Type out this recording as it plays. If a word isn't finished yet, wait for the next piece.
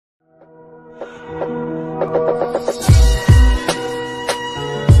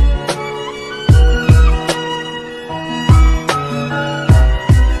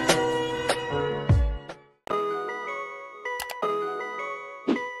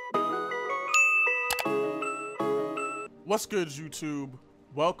What's good, YouTube?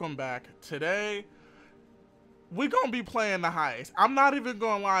 Welcome back. Today, we're going to be playing the Heist. I'm not even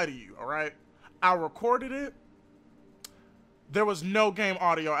going to lie to you, alright? I recorded it. There was no game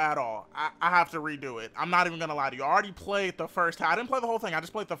audio at all. I have to redo it. I'm not even going to lie to you. I already played the first half. I didn't play the whole thing. I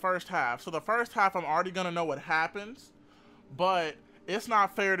just played the first half. So the first half, I'm already going to know what happens. But it's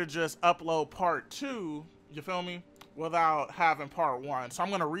not fair to just upload part 2, you feel me, without having part 1. So I'm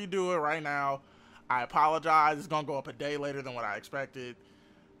going to redo it right now. I apologize. It's going to go up a day later than what I expected.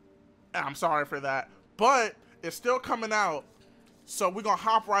 I'm sorry for that. But it's still coming out. So we're going to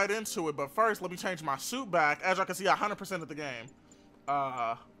hop right into it. But first, let me change my suit back. As y'all can see, I 100% of the game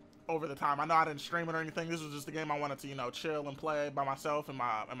over the time. I know I didn't stream it or anything. This was just a game I wanted to, you know, chill and play by myself in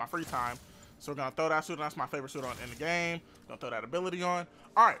my free time. So we're going to throw that suit on. That's my favorite suit on in the game. Going to throw that ability on.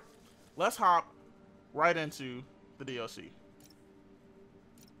 All right. Let's hop right into the DLC.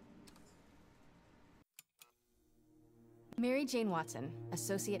 Mary Jane Watson,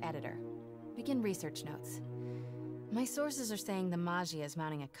 Associate Editor. Begin research notes. My sources are saying the Magia is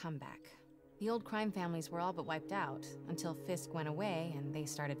mounting a comeback. The old crime families were all but wiped out, until Fisk went away and they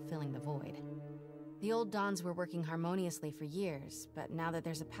started filling the void. The old Dons were working harmoniously for years, but now that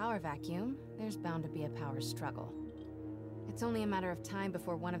there's a power vacuum, there's bound to be a power struggle. It's only a matter of time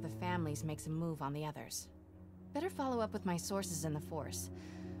before one of the families makes a move on the others. Better follow up with my sources in the Force.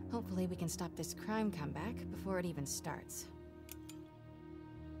 Hopefully we can stop this crime comeback before it even starts.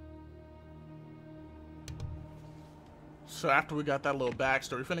 So after we got that little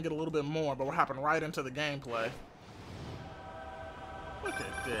backstory, we're finna get a little bit more, but we're hopping right into the gameplay. Look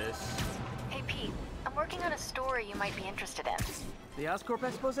at this. Hey Pete, I'm working on a story you might be interested in. The Oscorp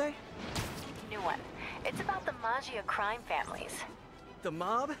expose? New one. It's about the Magia crime families. The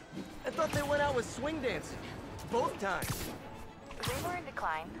mob? I thought they went out with swing dancing. Both times. They were in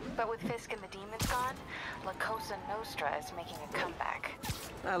decline, but with Fisk and the demons gone, La Cosa Nostra is making a comeback.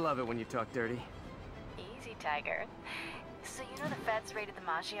 I love it when you talk dirty. Easy, Tiger. So you know the feds raided the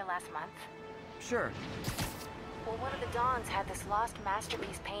Magia last month? Sure. Well, one of the Dons had this lost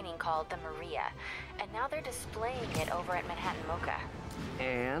masterpiece painting called the Maria, and now they're displaying it over at Manhattan Mocha.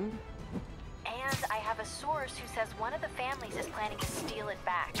 And I have a source who says one of the families is planning to steal it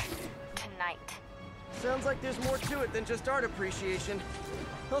back. Tonight. sounds like there's more to it than just art appreciation.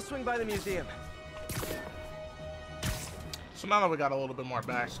 I'll swing by the museum. So now that we got a little bit more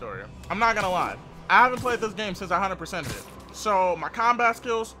backstory, I'm not gonna lie, I haven't played this game since I 100%'d it. So my combat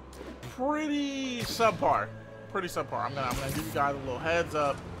skills, pretty subpar. Pretty subpar. I'm gonna give you guys a little heads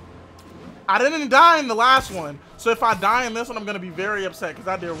up. I didn't die in the last one, so if I die in this one, I'm gonna be very upset because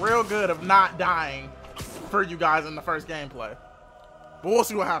I did real good of not dying for you guys in the first gameplay. But we'll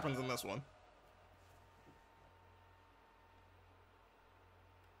see what happens in this one.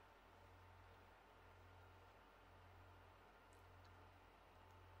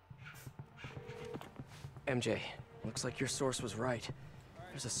 MJ, looks like your source was right.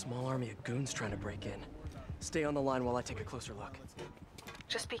 There's a small army of goons trying to break in. Stay on the line while I take a closer look.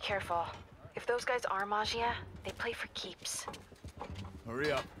 Just be careful. If those guys are Magia, they play for keeps.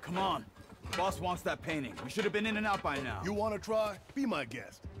 Hurry up, come on. Boss wants that painting. We should have been in and out by now. You want to try? Be my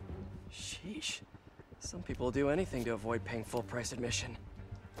guest. Sheesh. Some people will do anything to avoid paying full price admission.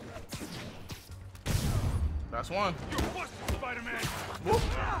 That's one. Spider-Man! Whoop.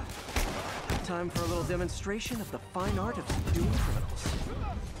 Time for a little demonstration of the fine art of subduing criminals.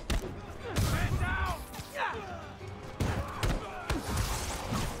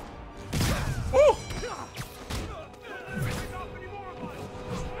 Woo.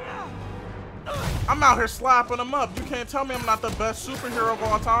 I'm out here slapping them up. You can't tell me I'm not the best superhero of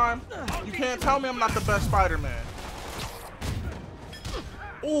all time. You can't tell me I'm not the best Spider-Man.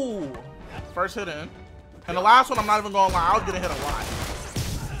 Ooh. First hit in. And the last one, I'm not even gonna lie, I was getting hit a lot.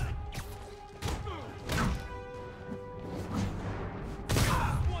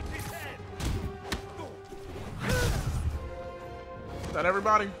 Is that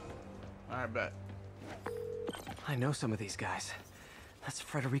everybody? Alright, bet. I know some of these guys. That's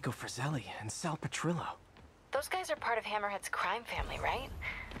Federico Fratelli and Sal Petrillo. Those guys are part of Hammerhead's crime family, right?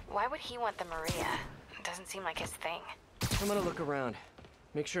 Why would he want the Maria? It doesn't seem like his thing. I'm gonna look around.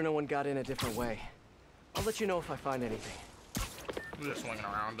 Make sure no one got in a different way. I'll let you know if I find anything. I'm just swinging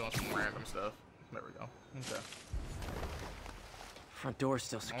around doing some random stuff. There we go. Okay. Front door's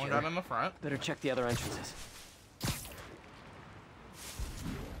still No secure. one got in the front. Better check the other entrances.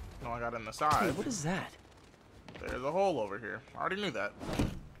 No one got in the Hey, side. what is that? There's a hole over here. I already knew that.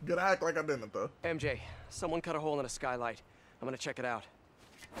 Gonna act like I didn't, though. MJ, someone cut a hole in a skylight. I'm gonna check it out.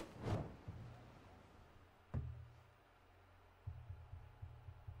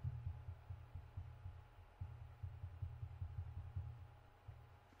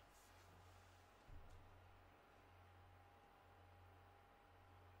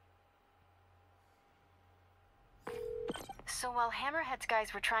 So while Hammerhead's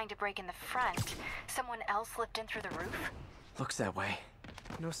guys were trying to break in the front, someone else slipped in through the roof? Looks that way.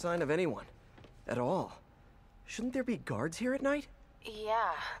 No sign of anyone. At all. Shouldn't there be guards here at night?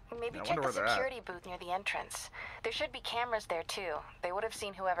 Yeah, maybe Yeah, I check wonder the where they're at. security booth near the entrance. There should be cameras there too. They would have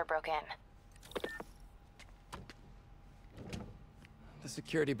seen whoever broke in. The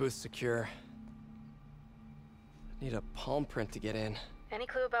security booth's secure. Need a palm print to get in. Any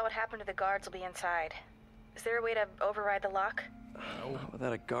clue about what happened to the guards will be inside. Is there a way to override the lock? Not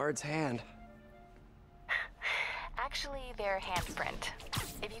without a guard's hand. Actually, their handprint.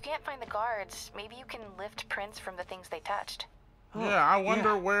 If you can't find the guards, maybe you can lift prints from the things they touched. Oh, Yeah, I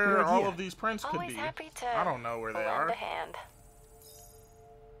wonder good where all idea. of these prints could Always be. happy to I don't know where they lend are. a hand.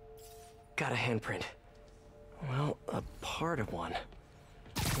 Got a handprint. Well, a part of one.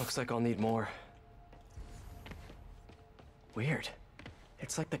 Looks like I'll need more. Weird.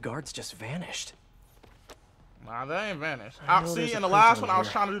 It's like the guards just vanished. Nah, they ain't vanished. I know See, there's in a the print last on one, I was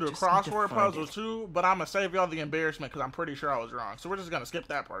here. trying to do the Just need to crossword find puzzle it. too, but I'm gonna save y'all the embarrassment because I'm pretty sure I was wrong. So we're just gonna skip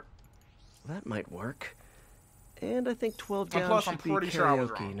that part. That might work. And I think 12 And down plus, should I'm be pretty sure I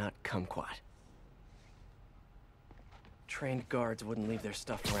was karaoke, wrong. not kumquat. Trained guards wouldn't leave their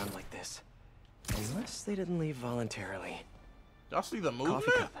stuff around like this. Unless they didn't leave voluntarily. Y'all see the movement?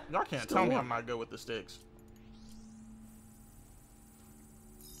 cup. Y'all can't Still tell me warm. I'm not good with the sticks.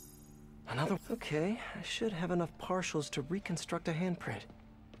 Another. Okay, I should have enough partials to reconstruct a handprint.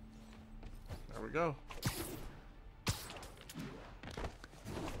 There we go.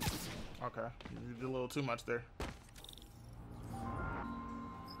 Okay, you did a little too much there.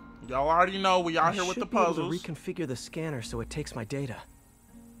 Y'all already know we out here with the I should be able puzzles. to reconfigure the scanner so it takes my data.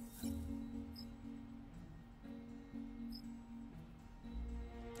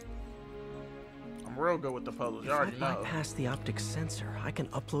 I'm real good with the puzzles. You If I already know. bypass the optic sensor, I can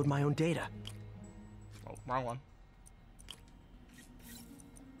upload my own data. Oh, wrong one.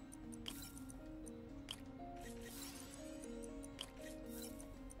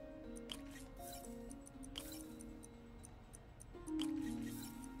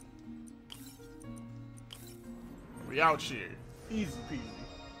 We out here. Easy peasy.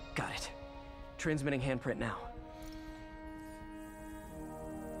 Got it. Transmitting handprint now.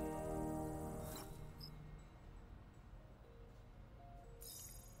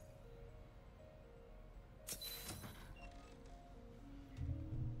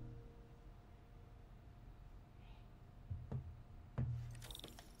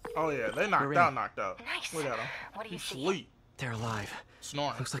 Oh yeah, they knocked We're out, in. knocked out. Nice. Look at them. What do you He's see? sleep. They're alive.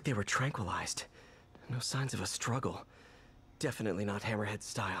 Snoring. Looks like they were tranquilized. No signs of a struggle. Definitely not Hammerhead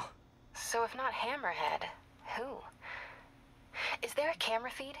style. So if not Hammerhead, who? Is there a camera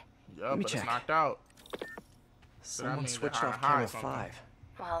feed? Yeah, Let me but check. it's knocked out. Someone means switched they're off hiding camera something. 5.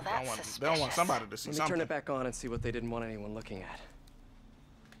 Well, They that's don't suspicious. want somebody to see Let me something. turn it back on and see what they didn't want anyone looking at.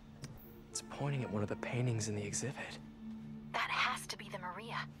 It's pointing at one of the paintings in the exhibit. That has to be the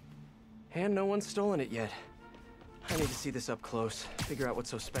Maria. And no one's stolen it yet. I need to see this up close, figure out what's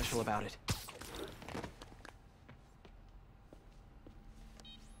so special about it.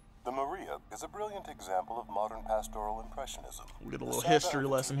 The Maria is a brilliant example of modern pastoral impressionism. We get a The little sad history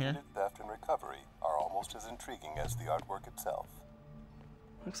elements lesson of here. committed theft and recovery are almost as intriguing as the artwork itself.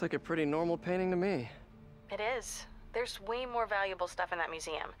 Looks like a pretty normal painting to me. It is. There's way more valuable stuff in that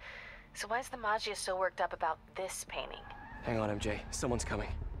museum. So why is the Magia so worked up about this painting? Hang on, MJ. Someone's coming.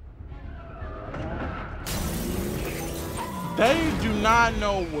 They do not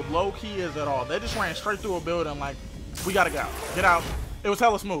know what low key is at all. They just ran straight through a building like, we gotta go. Get out. It was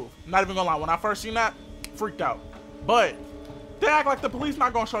hella smooth. Not even gonna lie. When I first seen that, freaked out. But they act like the police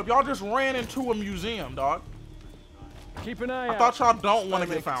not gonna show up. Y'all just ran into a museum, dog. Keep an eye I out. thought y'all don't want to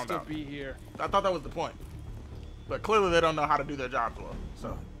They get could found still out. be here. I thought that was the point. But clearly they don't know how to do their jobs well.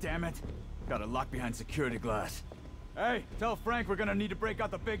 So Damn it. Got a lock behind security glass. Hey, tell Frank we're gonna need to break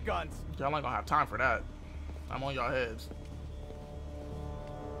out the big guns. y'all ain't gonna have time for that. I'm on y'all heads.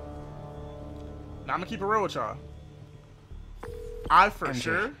 Now I'm gonna keep it real with y'all. I for MJ,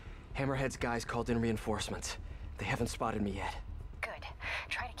 sure. Hammerhead's guys called in reinforcements. They haven't spotted me yet. Good.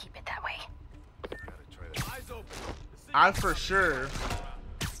 Try to keep it that way. Eyes open. I for sure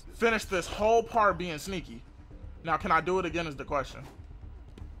finished this whole part being sneaky. Now, can I do it again is the question.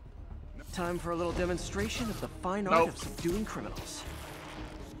 Time for a little demonstration of the fine art Nope. of subduing criminals.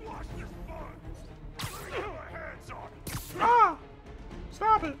 Ah!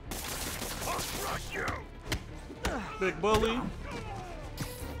 Stop it. Big bully.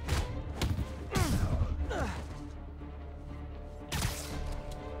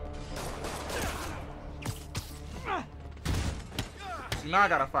 So now I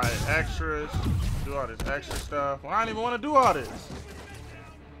gotta fight extras. Do all this extra stuff. Well, I don't even want to do all this.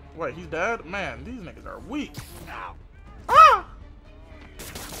 Wait, he's dead? Man, these niggas are weak. Ah!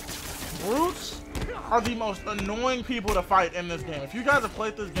 Brutes are the most annoying people to fight in this game. If you guys have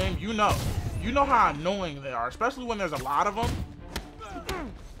played this game, you know. You know how annoying they are, especially when there's a lot of them.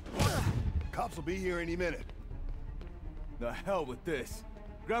 Cops will be here any minute. The hell with this.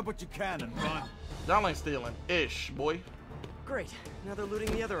 Grab what you can and run. Y'all ain't stealing. Ish, boy. Great. Now they're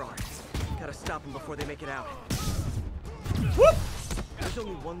looting the other arms. Gotta stop them before they make it out. Whoop! There's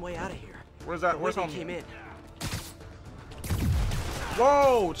only one way out of here. Where's that? Where's they home? came in?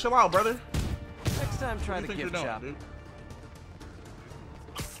 Whoa, chill out, brother. Next time, try What do the you think gift you're shop. doing, dude?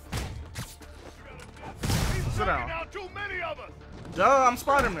 Sit down. Now too many of us. Duh, I'm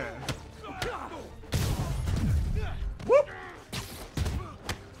Spider-Man. Whoop!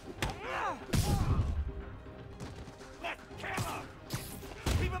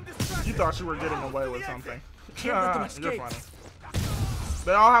 You thought you were getting away with something. Can't let them You're escape. funny.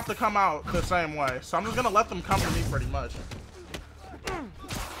 They all have to come out the same way, so I'm just gonna let them come to me pretty much.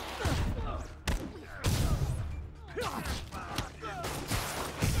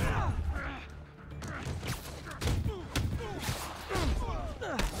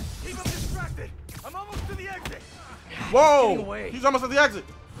 Keep him distracted. I'm almost to the exit. Whoa! He's almost at the exit.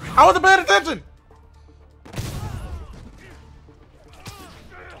 I wasn't paying attention.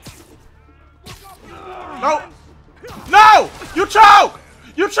 No! No! You choke!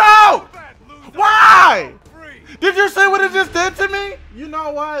 You choke! Why? Did you see what it just did to me? You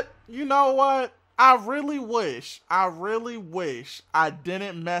know what? You know what? I really wish I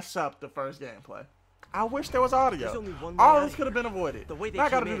didn't mess up the first gameplay. I wish there was audio. only one way All out this of could have been avoided. The way they Now I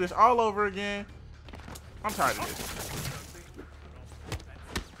gotta came do in. this all over again. I'm tired of this.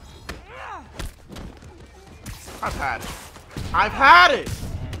 I've had it. I've had it!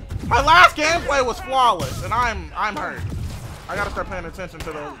 My last gameplay was flawless, and I'm hurt. I gotta start paying attention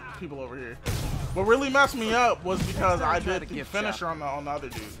to those people over here. What really messed me up was because I did the finisher on the other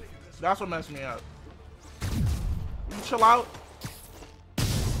dude. That's what messed me up. You chill out.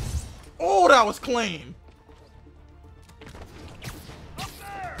 Oh, that was clean.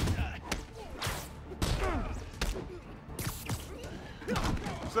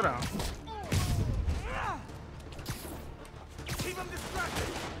 Sit down. Keep him distracted.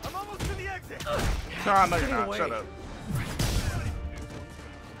 I'm almost to the exit. No, no, you're not. Shut up.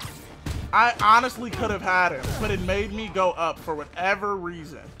 I honestly could have had him, but it made me go up for whatever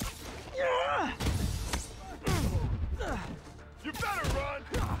reason. You better run.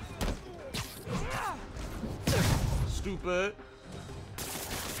 Stupid.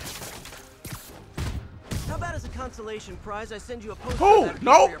 How about as a consolation prize, I send you a poster Oh, of that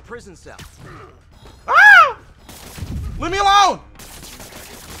no. for your prison cell? Ah! Leave me alone!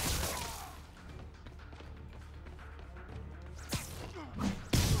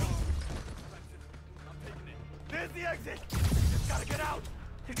 There's the exit. Just gotta get out.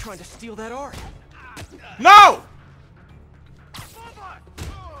 They're trying to steal that art. No!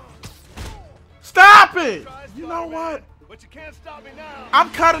 Stop it! You know what? But you can't stop me now. I'm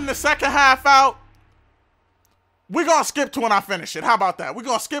cutting the second half out. We're gonna skip to when I finish it. How about that? We're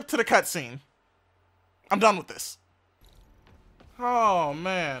gonna skip to the cutscene. I'm done with this. Oh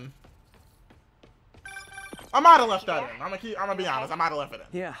man. I might have left that in. I'm gonna be honest. I might have left it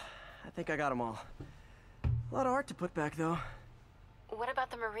in. Yeah, I think I got them all. A lot of art to put back, though. What about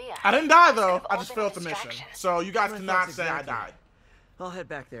the Maria? I didn't die though. Could've I all just been a failed the mission. distraction. So you guys My cannot thoughts say I exactly. died. I'll head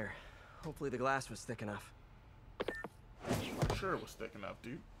back there. Hopefully the glass was thick enough. I'm sure it was thick enough,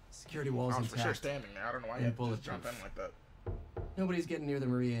 dude. Security walls I was for intact. sure standing there. I don't know why you And had to just jump bulletproof. in like that. Nobody's getting near the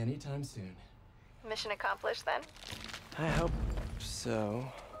Maria anytime soon. Mission accomplished then? I hope so.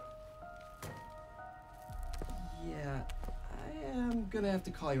 Yeah, I am gonna have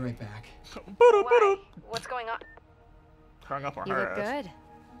to call you right back. Why? What's going on? Hung up on You her look ass.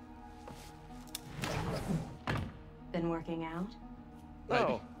 good. Been working out? Maybe.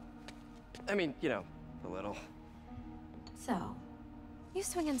 Oh. I mean, you know, a little. So, you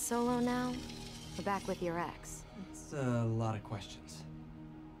swinging solo now? Or back with your ex? It's a lot of questions.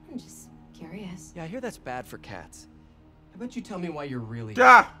 I'm just curious. Yeah, I hear that's bad for cats. I bet you tell me why you're really.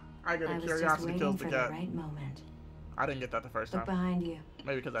 Yeah! I get I it. was just Curiosity waiting kills the for cat. the right moment. I didn't get that the first Look time. behind you.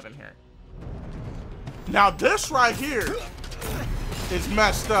 Maybe because I didn't hear it. Now this right here is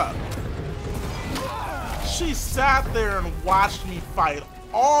messed up. She sat there and watched me fight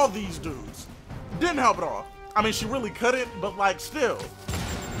all these dudes. Didn't help at all. I mean, she really couldn't, but like still.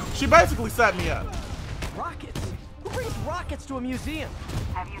 She basically set me up. Rockets! Who brings rockets to a museum?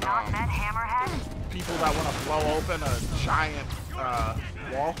 Have you not met Hammerhead? People that want to blow open a giant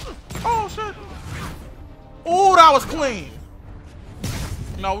wall. Oh shit! Oh, that was clean.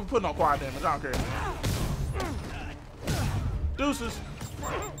 No, we put no quad damage. I don't care. Deuces.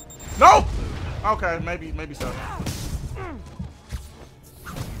 Nope. Okay, maybe so.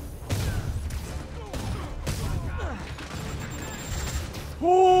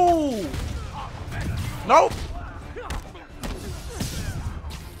 Ooh. Nope.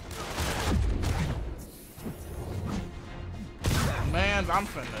 Man, I'm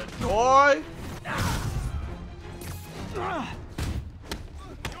finna boy.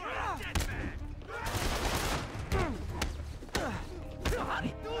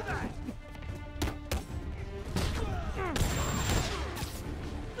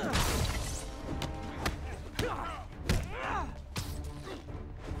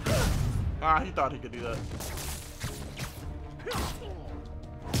 Ah, he thought he could do that.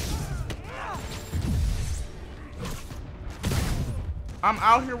 I'm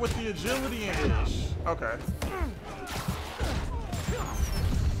out here with the agility and ish. Okay.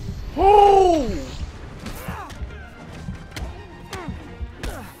 Ooh!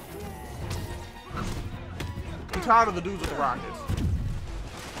 I'm tired of the dudes with the rockets.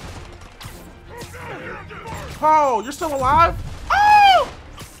 Oh, you're still alive? Oh!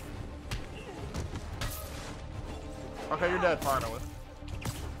 Okay, you're dead finally.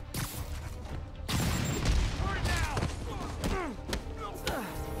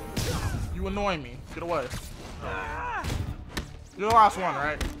 You annoy me. Get away. You're the last one,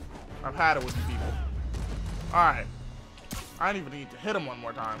 right? I've had it with you people. Alright. I didn't even need to hit him one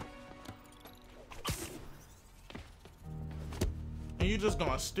more time. And you just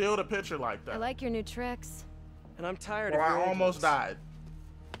gonna steal the picture like that. I like your new tricks. And I'm tired Well, of your I old almost ones. died.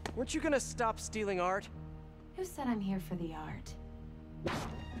 Weren't you gonna stop stealing art? Who said I'm here for the art?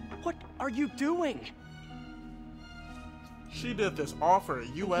 What are you doing? She did this all for a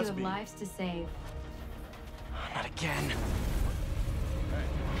You have USB. lives to save. Not again.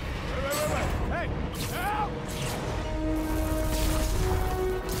 Hey! Help!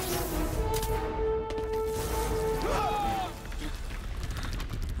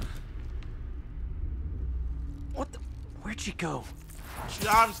 What the? Where'd she go? She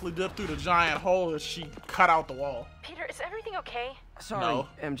obviously dipped through the giant hole as she cut out the wall. Peter, is everything okay? Sorry, No.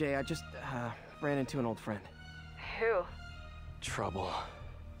 MJ. I just ran into an old friend. Who? Trouble.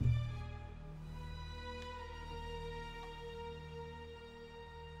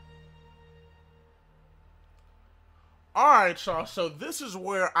 Alright, y'all. So this is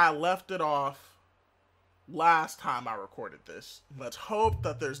where I left it off last time I recorded this. Let's hope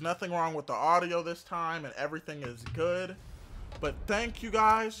that there's nothing wrong with the audio this time and everything is good. But thank you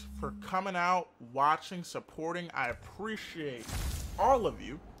guys for coming out, watching, supporting. I appreciate all of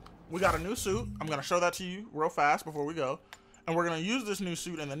you. We got a new suit. I'm going to show that to you real fast before we go. And we're going to use this new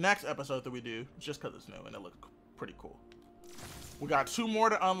suit in the next episode that we do, just because it's new and it looks pretty cool. We got 2 more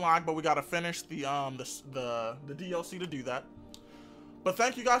to unlock, but we got to finish the DLC to do that. But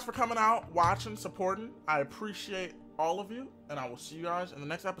thank you guys for coming out, watching, supporting. I appreciate all of you, and I will see you guys in the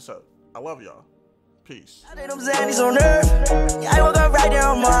next episode. I love y'all. Peace. I did them Zannies on Earth. I woke up right there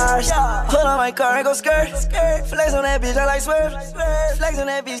on Mars. Pull on my car and go skirt. Flex on that bitch, I like swerve. Flex on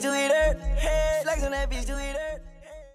that bitch, do it hurt.